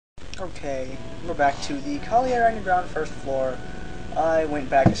Okay, we're back to the Colliery Underground first floor. I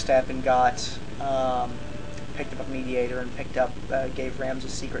went back a step and got, picked up a mediator and gave Rams a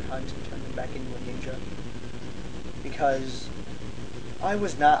secret hunt and turned him back into a ninja. Because I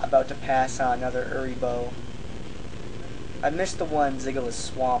was not about to pass on another Uribo. I missed the one Ziggler's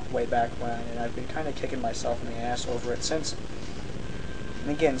Swamp way back when, and I've been kind of kicking myself in the ass over it since.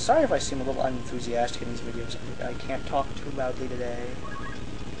 And again, sorry if I seem a little unenthusiastic in these videos. I can't talk too loudly today.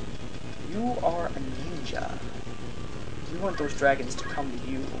 You are a ninja. You want those dragons to come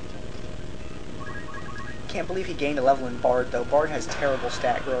to you. Can't believe he gained a level in Bard, though. Bard has terrible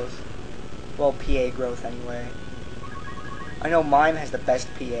stat growth. Well, PA growth, anyway. I know Mime has the best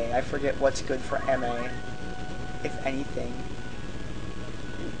PA. I forget what's good for MA, if anything.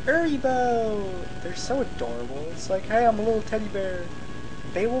 Uribo! They're so adorable. It's like, hey, I'm a little teddy bear.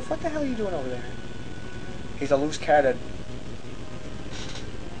 Beowulf, what the hell are you doing over there? He's a loose cannon.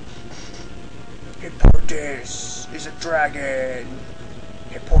 Hipportes is a dragon.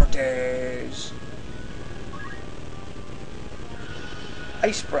 Hipportes.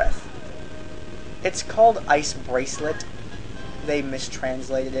 Ice breath. It's called ice bracelet. They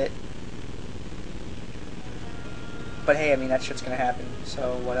mistranslated it. But hey, I mean, that shit's gonna happen,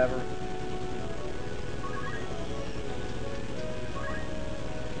 so whatever.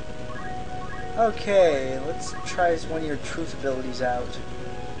 Okay, let's try one of your truth abilities out.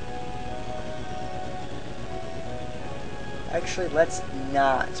 Actually, let's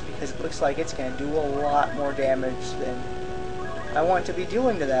not, because it looks like it's going to do a lot more damage than I want to be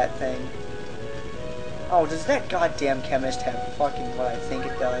doing to that thing. Oh, does that goddamn chemist have fucking what I think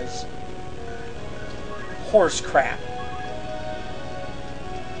it does? Horse crap.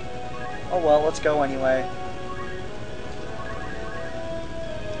 Oh well, let's go anyway.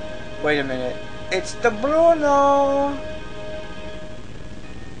 Wait a minute. It's the Bruno!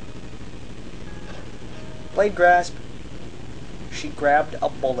 Blade grasp. She grabbed a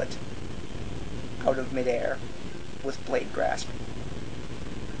bullet out of midair with blade grasp.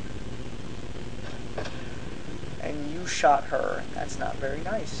 And you shot her. That's not very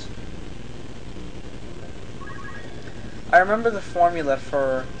nice. I remember the formula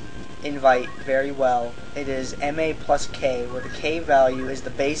for invite very well. It is MA plus K, where the K value is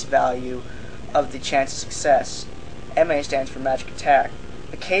the base value of the chance of success. MA stands for magic attack.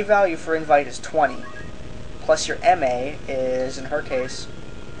 The K value for invite is 20. Plus your MA is, in her case,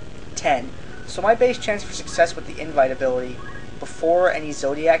 10. So my base chance for success with the invite ability before any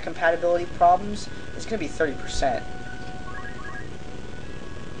Zodiac compatibility problems is going to be 30%.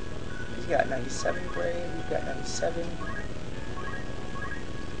 He's got 97 brave, you've got 97.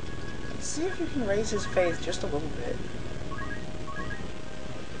 Let's see if you can raise his faith just a little bit.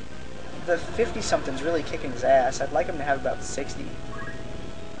 The 50-something's really kicking his ass. I'd like him to have about 60.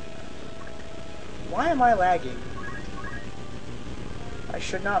 Why am I lagging? I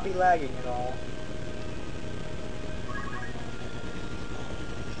should not be lagging at all.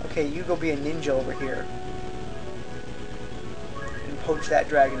 Okay, you go be a ninja over here. And poach that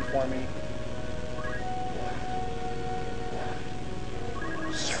dragon for me.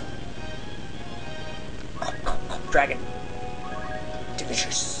 Dragon.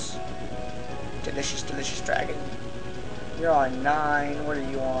 Delicious. Delicious, delicious dragon. You're on 9. What are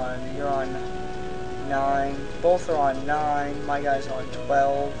you on? You're on 9. Both are on 9. My guy's on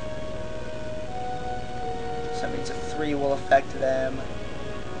 12. So that means a 3 will affect them.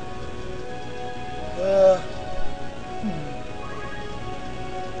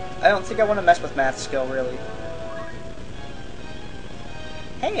 I don't think I want to mess with math skill, really.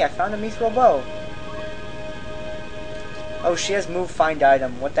 Hey, I found a mithril bow. Oh, she has move find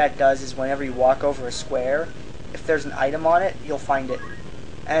item. What that does is whenever you walk over a square, if there's an item on it, you'll find it.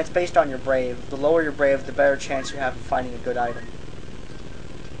 And it's based on your brave. The lower your brave, the better chance you have of finding a good item.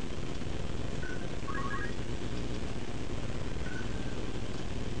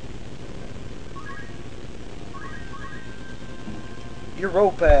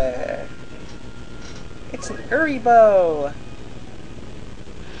 Uribo. It's an Uribo.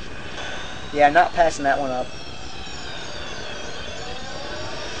 Yeah, not passing that one up.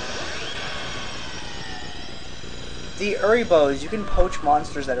 The Uribos, you can poach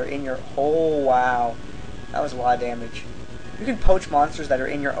monsters that are in your... Oh, wow. That was a lot of damage. You can poach monsters that are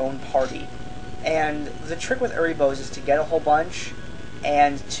in your own party. And the trick with Uribos is to get a whole bunch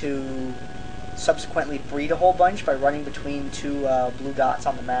and to subsequently breed a whole bunch by running between two blue dots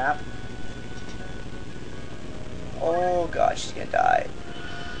on the map. Oh, gosh, she's gonna die.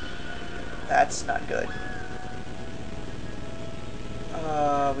 That's not good.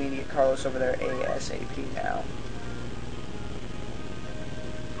 We need to get Carlos over there ASAP now.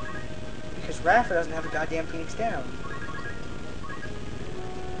 Rafa doesn't have a goddamn Phoenix down.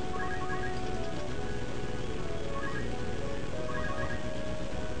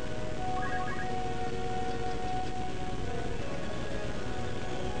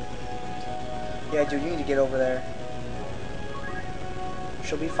 Yeah, dude, you need to get over there.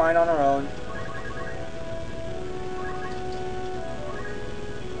 She'll be fine on her own.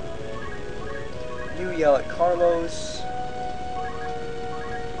 You yell at Carlos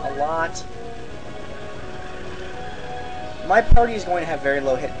a lot. My party is going to have very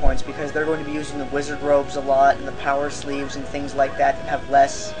low hit points because they're going to be using the wizard robes a lot and the power sleeves and things like that that have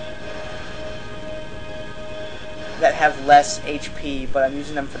less HP, but I'm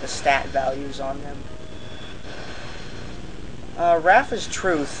using them for the stat values on them. Rafa's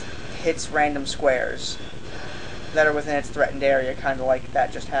Truth hits random squares that are within its threatened area, kind of like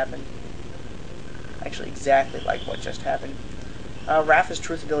that just happened. Actually, exactly like what just happened. Rafa's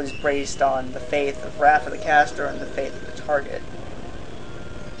Truth ability is based on the faith of Rafa the caster and the faith of the target.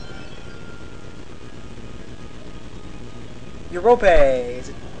 Uribo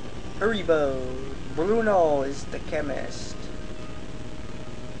is Uribo. Bruno is the chemist.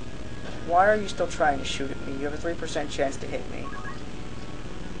 Why are you still trying to shoot at me? You have a 3% chance to hit me.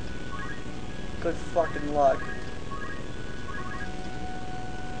 Good fucking luck.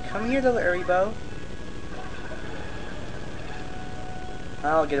 Come here, little Uribo.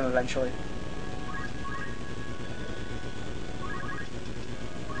 I'll get him eventually.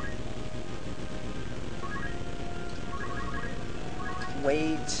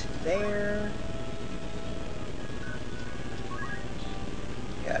 Wait there.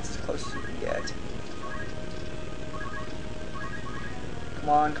 Yeah, it's as close as you can get. Come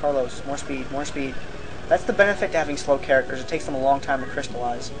on, Carlos. More speed, more speed. That's the benefit to having slow characters. It takes them a long time to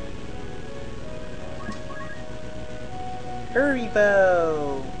crystallize.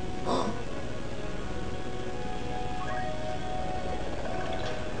 Uribo!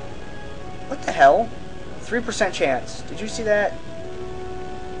 What the hell? 3% chance. Did you see that?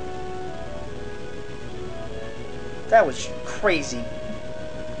 That was crazy.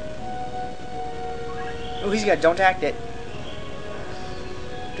 Oh, he's got don't act it.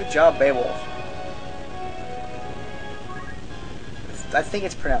 Good job, Beowulf. I think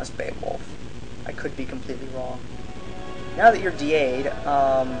it's pronounced Beowulf. I could be completely wrong. Now that you're DA'd,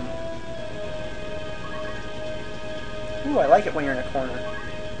 ooh, I like it when you're in a corner.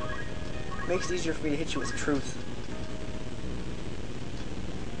 Makes it easier for me to hit you with truth.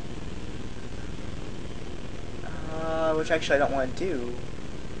 Which actually I don't want to do,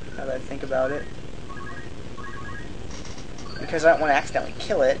 now that I think about it. Because I don't want to accidentally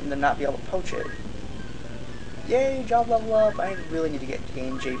kill it and then not be able to poach it. Yay, job level up! I really need to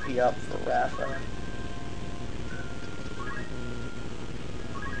gain JP up for Rafa.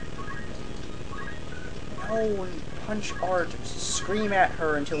 No, punch Art. Scream at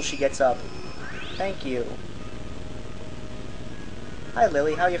her until she gets up. Thank you. Hi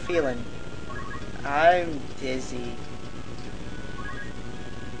Lily, how you feeling? I'm dizzy.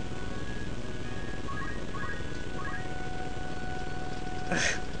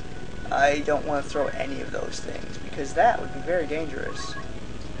 I don't want to throw any of those things, because that would be very dangerous.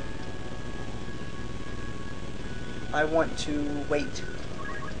 I want to wait.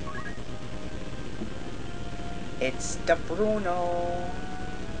 It's the Bruno.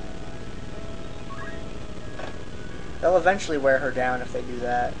 They'll eventually wear her down if they do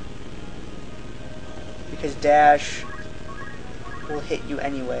that. Because Dash will hit you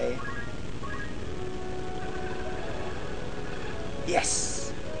anyway.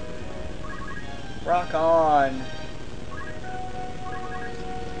 Yes! Rock on!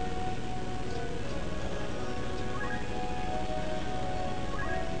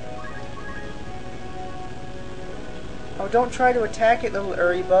 Oh, don't try to attack it, little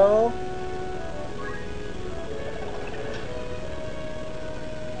Uribo.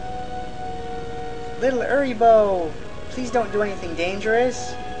 Little Uribo! Please don't do anything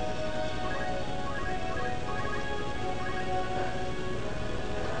dangerous.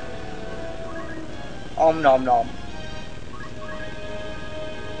 Om nom nom.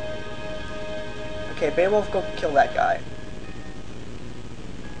 Okay, Beowulf, go kill that guy.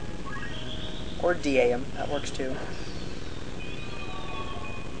 Or DA him, that works too.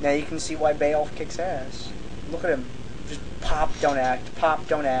 Now you can see why Beowulf kicks ass. Look at him. Just pop, don't act. Pop,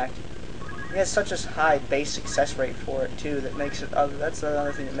 don't act. He has such a high base success rate for it too that makes it. That's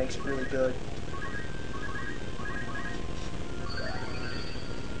another thing that makes it really good.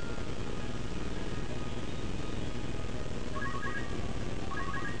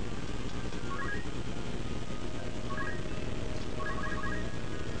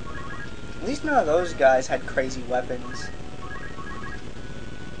 At least none of those guys had crazy weapons.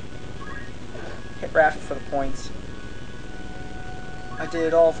 Hit Raft for the points. I did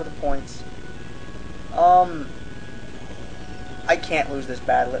it all for the points. I can't lose this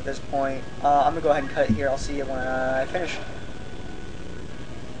battle at this point. I'm gonna go ahead and cut it here. I'll see you when I finish.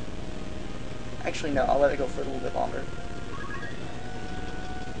 Actually, no, I'll let it go for a little bit longer.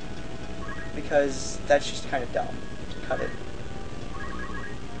 Because that's just kind of dumb to cut it.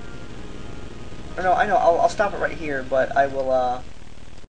 Or no, I know, I'll stop it right here, but I will,